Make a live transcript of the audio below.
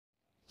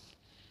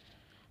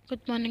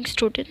Good morning,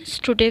 students.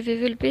 Today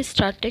we will be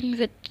starting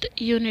with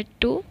Unit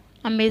 2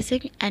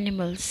 Amazing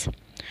Animals.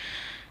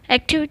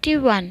 Activity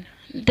 1.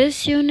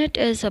 This unit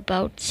is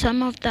about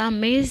some of the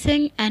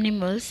amazing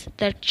animals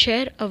that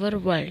share our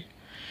world.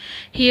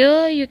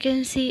 Here you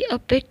can see a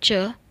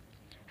picture,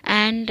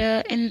 and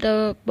in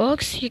the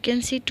box you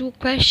can see two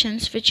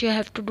questions which you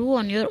have to do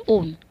on your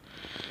own.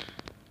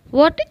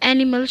 What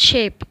animal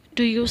shape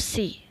do you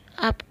see?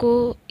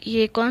 आपको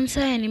ये कौन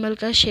सा animal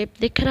का shape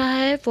दिख रहा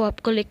है वो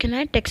आपको लिखना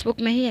है, टेक्स्ट बुक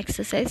में ही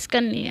एक्सरसाइज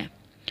करनी है.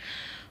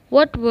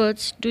 What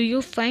words do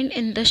you find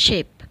in the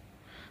shape?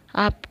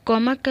 आप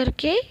कॉमा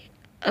करके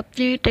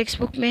अपनी टेक्स्ट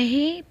बुक में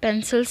ही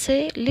पेंसिल से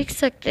लिख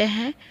सकते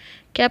हैं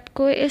कि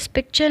आपको इस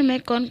पिक्चर में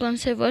कौन कौन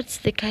से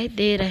वर्ड्स दिखाई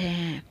दे रहे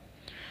हैं.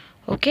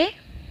 Okay.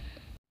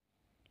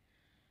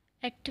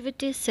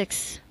 Activity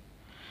 6.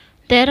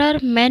 There are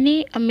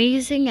many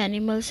amazing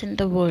animals in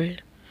the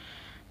world,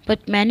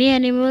 but many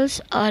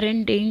animals are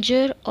in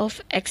danger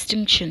of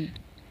extinction.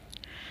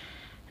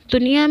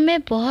 दुनिया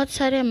में बहुत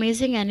सारे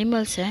अमेजिंग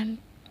एनिमल्स हैं,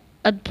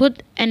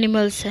 अद्भुत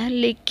एनिमल्स हैं,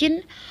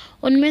 लेकिन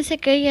उनमें से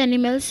कई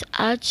एनिमल्स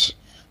आज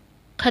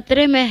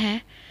खतरे में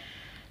हैं,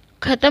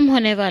 ख़त्म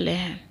होने वाले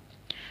हैं.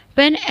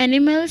 When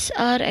animals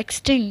are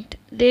extinct,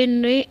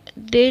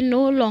 they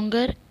no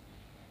longer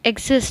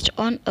exist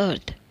on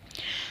earth.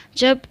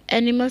 जब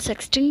एनिमल्स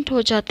एक्सटिंक्ट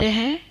हो जाते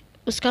हैं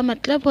उसका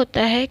मतलब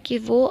होता है कि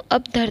वो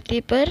अब धरती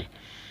पर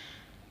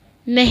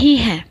नहीं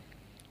हैं,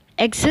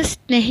 एग्जिस्ट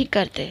नहीं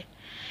करते.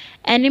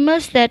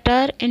 Animals that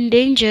are in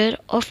danger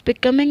of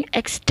becoming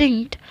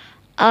extinct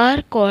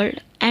are called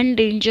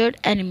endangered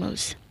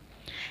animals.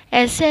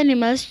 ऐसे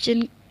एनिमल्स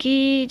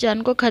जिनकी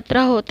जान को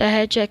खतरा होता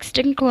है, जो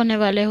एक्सटिंक्ट होने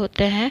वाले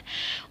होते हैं,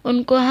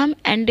 उनको हम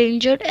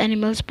एंडेंजर्ड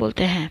एनिमल्स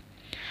बोलते हैं.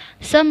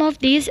 सम of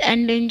these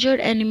endangered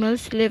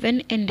animals live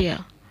in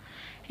India.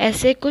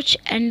 ऐसे कुछ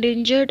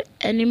एंडेंजर्ड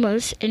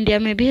एनिमल्स इंडिया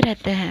में भी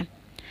रहते हैं.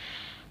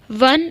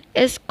 One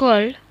is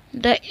called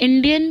the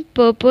Indian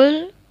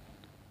purple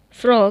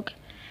frog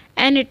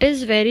and it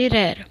is very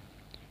rare.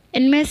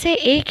 इनमें से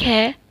एक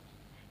है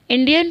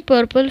इंडियन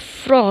पर्पल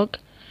फ्रॉग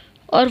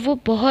और वो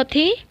बहुत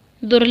ही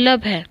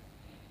दुर्लभ है.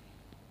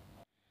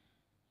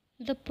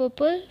 The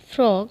purple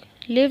frog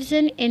lives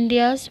in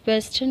India's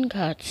western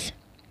Ghats.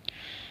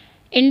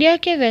 India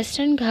के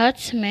वेस्टर्न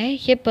घाट्स में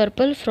ये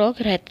पर्पल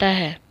फ्रॉग रहता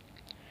है.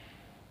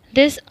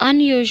 This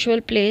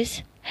unusual place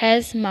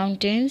has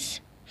mountains,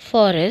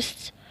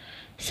 forests,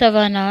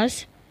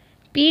 savannas,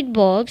 peat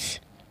bogs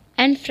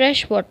and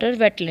freshwater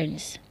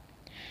wetlands.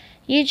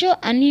 ये जो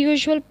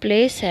unusual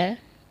place है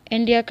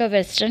इंडिया का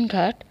वेस्टर्न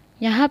घाट,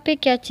 यहाँ पे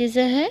क्या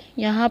चीज़ें हैं?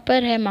 यहाँ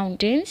पर है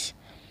mountains,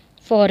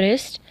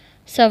 forest,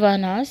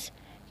 savannas,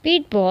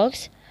 peat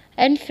bogs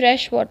and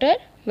freshwater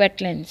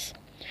wetlands.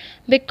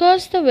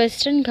 Because the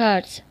western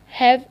ghats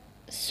have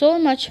so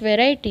much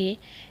variety,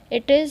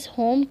 it is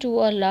home to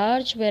a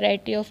large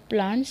variety of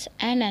plants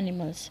and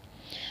animals.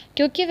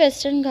 क्योंकि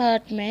वेस्टर्न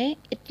घाट में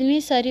इतनी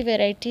सारी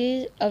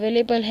वैरायटी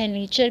अवेलेबल है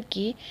नेचर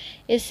की,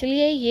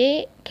 इसलिए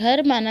ये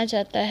घर माना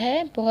जाता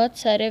है बहुत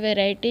सारे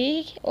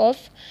variety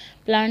of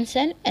plants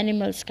and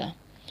animals का.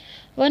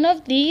 One of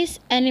these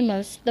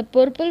animals, the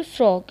purple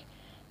frog,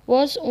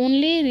 was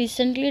only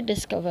recently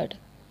discovered.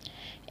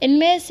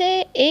 इनमें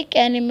से एक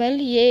एनिमल,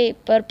 ये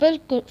पर्पल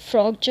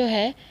फ्रॉग जो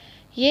है,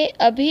 ये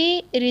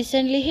अभी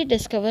रिसेंटली ही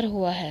डिस्कवर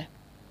हुआ है.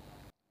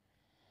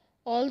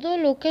 Although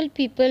local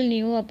people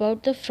knew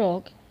about the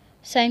frog,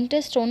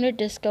 scientists only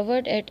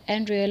discovered it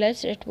and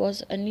realized it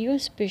was a new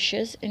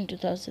species in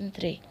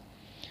 2003.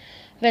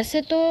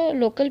 वैसे तो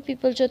लोकल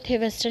पीपल जो थे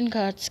वेस्टर्न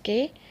घाट्स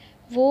के,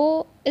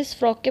 वो इस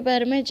फ्रॉग के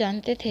बारे में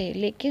जानते थे,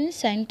 लेकिन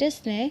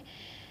साइंटिस्ट ने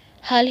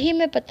हाल ही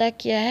में पता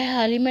किया है,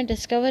 हाल ही में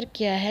डिस्कवर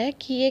किया है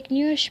कि ये एक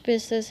न्यू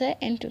स्पीसीज है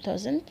इन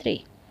 2003.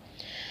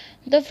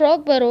 The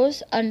frog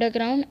बरोज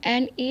underground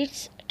and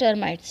Yeats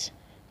termites.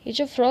 ये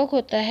जो फ्रॉग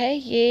होता है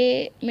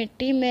ये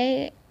मिट्टी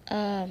में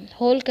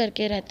होल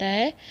करके रहता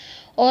है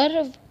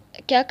और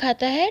क्या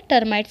खाता है?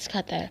 टर्माइट्स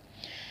खाता है.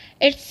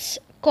 It's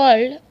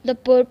called the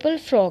purple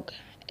frog.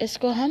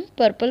 इसको हम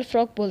पर्पल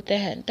फ्रॉग बोलते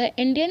हैं. द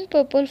इंडियन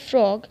पर्पल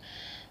फ्रॉग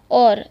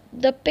और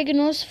द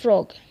पिगनोस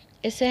फ्रॉग,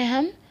 इसे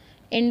हम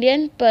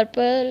इंडियन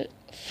पर्पल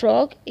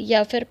फ्रॉग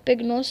या फिर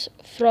पिगनोस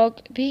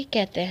फ्रॉग भी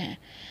कहते हैं.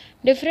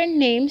 Different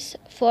names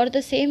for the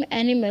same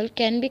animal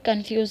can be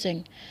confusing,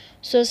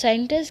 so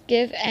scientists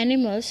give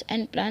animals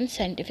and plants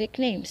scientific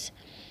names.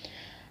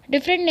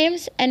 Different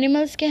names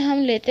animals के हम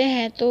लेते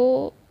हैं तो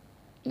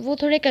वो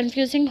थोड़े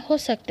confusing हो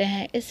सकते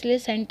हैं, इसलिए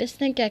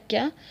साइंटिस्ट ने क्या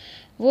किया,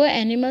 वो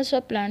एनिमल्स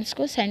और प्लांट्स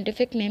को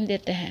साइंटिफिक नेम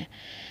देते हैं.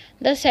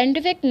 The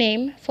scientific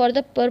name for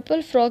the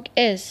purple frog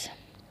is,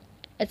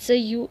 it's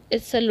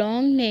a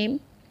long name,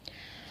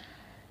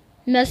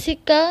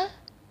 Nasica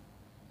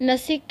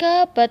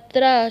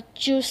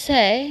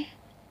batrachusae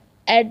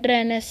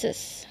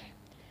adrenesis.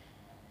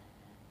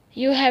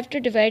 You have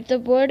to divide the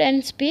word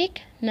and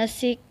speak.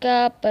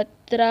 Nasica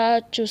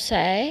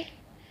batrachusae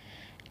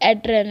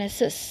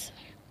adrenesis.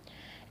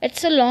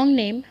 It's a long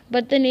name,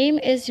 but the name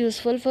is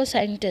useful for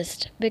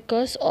scientists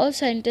because all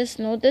scientists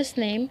know this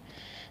name.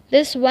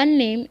 This one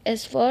name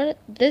is for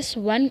this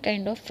one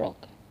kind of frog.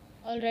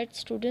 Alright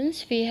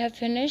students, we have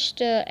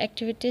finished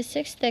activity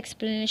 6. The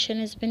explanation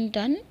has been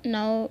done.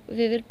 Now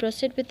we will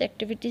proceed with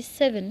activity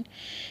 7.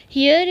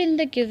 Here in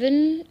the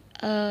given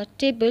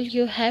table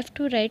you have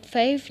to write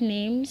 5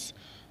 names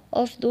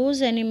of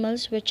those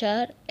animals which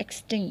are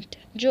extinct,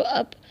 जो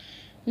अब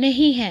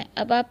नहीं हैं,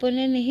 अब आप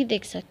उन्हें नहीं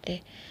देख सकते,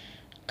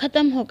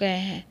 ख़त्म हो गए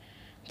हैं,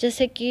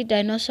 जैसे कि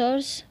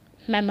डायनासोर्स,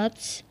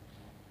 मैमथ्स।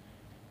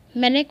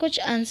 मैंने कुछ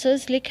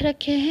आंसर्स लिख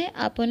रखे हैं,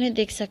 आप उन्हें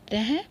देख सकते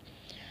हैं।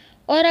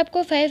 और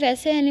आपको 5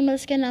 ऐसे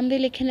एनिमल्स के नाम भी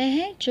लिखने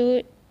हैं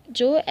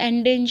जो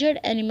एंडेंजर्ड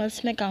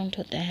एनिमल्स में काउंट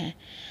होते हैं।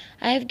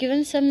 I have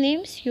given some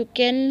names, you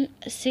can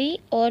see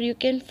और you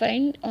can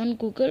find on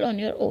Google on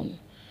your own.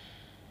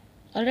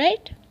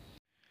 Alright.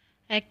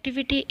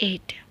 Activity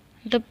 8,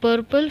 the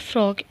purple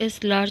frog is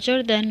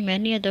larger than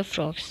many other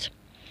frogs.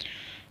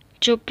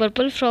 जो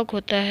पर्पल फ्रॉग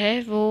होता है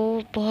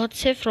वो बहुत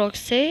से फ्रॉग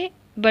से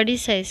बड़ी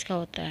साइज़ का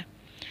होता है।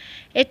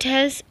 It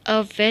has a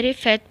very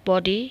fat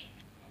body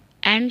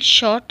and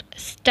short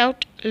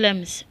stout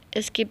limbs.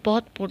 इसकी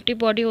बहुत मोटी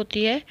बॉडी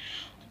होती है,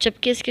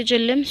 जबकि इसके जो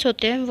लिम्स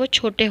होते हैं वो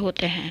छोटे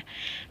होते हैं।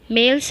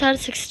 Males are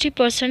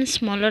 60%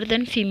 smaller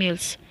than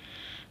females.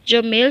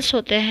 जो मेल्स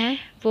होते हैं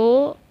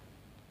वो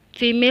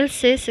फीमेल्स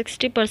से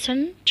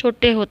 60%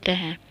 छोटे होते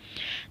हैं।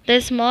 The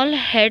small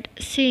head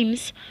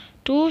seems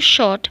to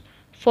short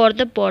for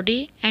the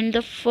body and the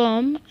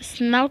firm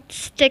snout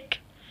stick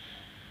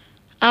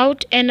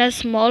out in a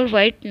small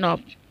white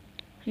knob.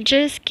 जो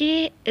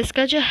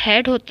इसका जो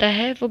हेड होता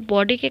है वो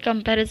बॉडी के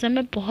कंपैरिजन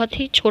में बहुत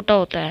ही छोटा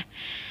होता है,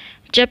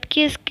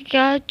 जबकि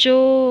इसका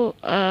जो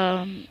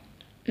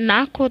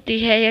नाक होती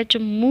है या जो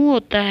मुंह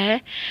होता है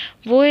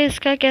वो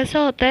इसका कैसा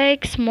होता है,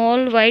 एक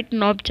स्मॉल वाइट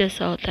नॉब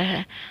जैसा होता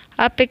है।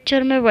 आप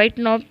पिक्चर में वाइट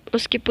नॉब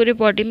उसकी पूरी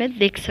बॉडी में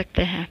देख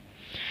सकते हैं।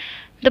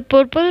 The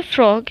purple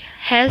frog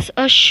has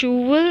a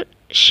शूवल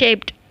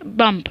shaped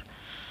bump.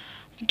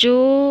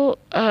 जो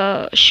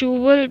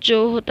शूवल जो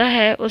होता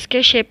है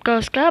उसके शेप का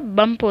उसका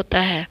बम्प होता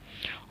है।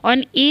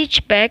 On each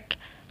back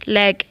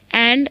leg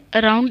and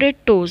rounded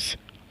toes.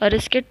 और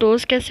इसके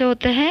टोज कैसे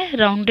होते हैं,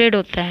 राउंडेड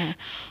होते हैं।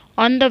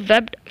 On the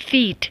webbed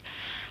feet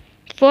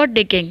for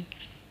digging.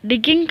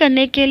 Digging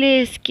करने के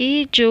लिए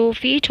इसकी जो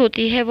फीट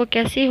होती है वो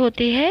कैसी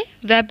होती है,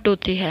 वेब्ड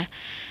होती है।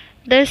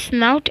 The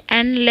snout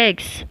and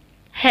legs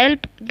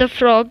help the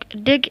frog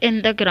dig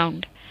in the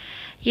ground.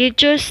 ये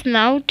जो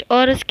स्नाउट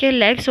और इसके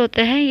लेग्स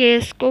होते हैं ये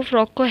इसको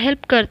फ्रॉग को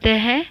हेल्प करते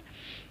हैं,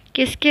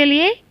 किसके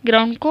लिए,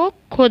 ग्राउंड को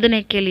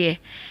खोदने के लिए,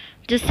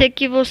 जिससे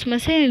कि वो उसमें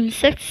से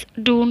इंसेक्ट्स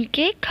ढूंढ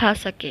के खा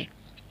सके।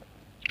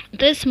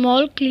 The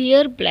small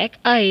clear black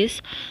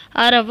eyes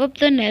are above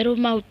the narrow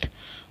mouth.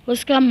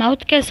 उसका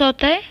माउथ कैसा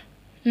होता है,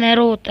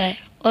 नैरो होता है,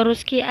 और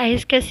उसकी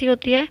आइज़ कैसी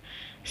होती है,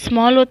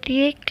 स्मॉल होती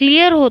है,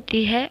 क्लियर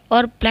होती है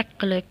और ब्लैक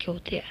कलर की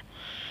होती है।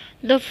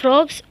 The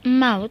frogs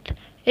mouth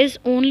is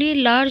only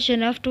large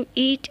enough to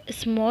eat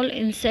small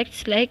insects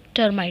like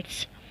termites।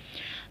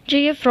 जो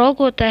ये फ्रॉग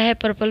होता है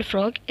पर्पल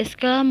फ्रॉग,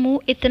 इसका मुंह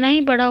इतना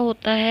ही बड़ा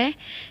होता है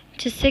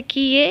जिससे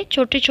कि ये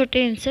छोटे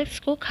छोटे इंसेक्ट्स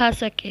को खा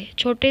सके।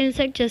 छोटे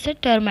इंसेक्ट जैसे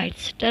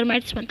टर्माइट्स,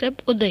 टर्माइट्स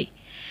मतलब उदय।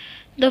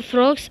 द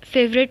फ्रॉग्स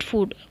फेवरेट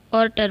फूड,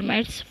 और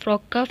टर्माइट्स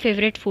फ्रॉग का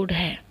फेवरेट फूड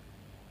है।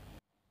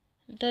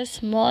 The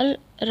small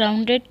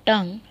rounded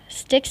tongue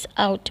sticks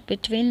out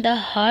between the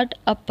hard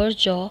upper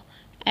jaw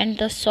and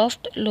the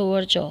soft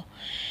lower jaw.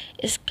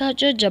 इसका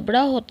जो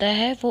जबड़ा होता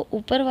है वो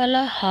ऊपर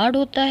वाला हार्ड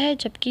होता है,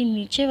 जबकि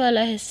नीचे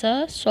वाला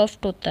हिस्सा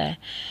सॉफ्ट होता है।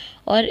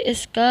 और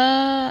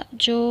इसका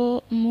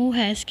जो मुंह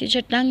है, इसकी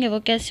जो टंग है वो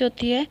कैसी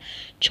होती है,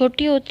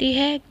 छोटी होती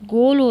है,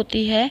 गोल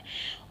होती है,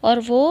 और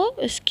वो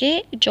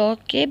इसके जॉ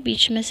के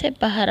बीच में से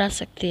बाहर आ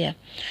सकती है।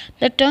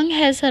 The tongue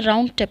has a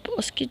round tip.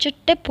 उसकी जो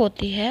टिप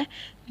होती है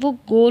वो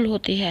गोल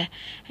होती है।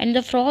 And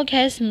the frog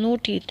has no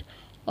teeth.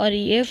 और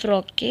ये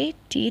फ्रॉग के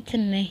टीथ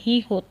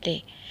नहीं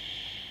होते।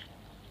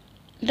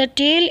 The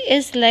tail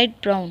is light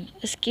brown.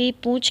 इसकी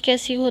पूँछ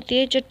कैसी होती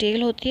है, जो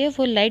टेल होती है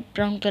वो लाइट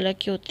ब्राउन कलर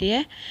की होती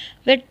है,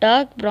 with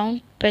dark brown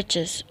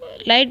patches.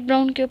 Light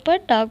brown के ऊपर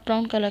डार्क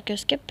ब्राउन कलर के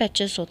उसके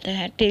पैचेस होते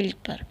हैं टेल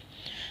पर।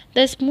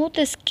 The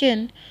smooth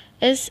skin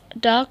is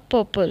dark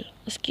purple.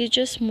 उसकी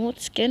जो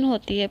स्मूथ स्किन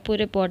होती है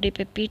पूरे बॉडी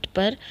पे, पीठ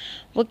पर,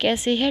 वो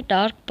कैसी है,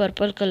 डार्क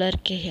पर्पल कलर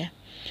की है।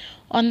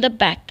 On the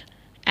back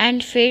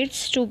and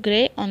fades to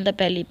grey on the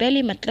belly.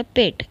 बेली मतलब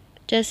पेट।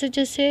 जैसे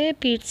जैसे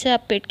पीठ से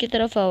आप पेट की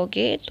तरफ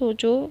आओगे तो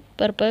जो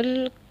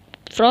पर्पल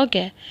फ्रॉग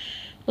है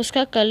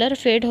उसका कलर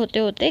फेड होते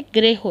होते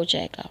ग्रे हो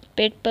जाएगा।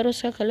 पेट पर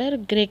उसका कलर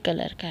ग्रे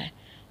कलर का है।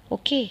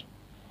 Okay,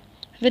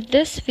 with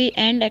this we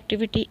and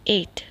activity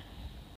 8।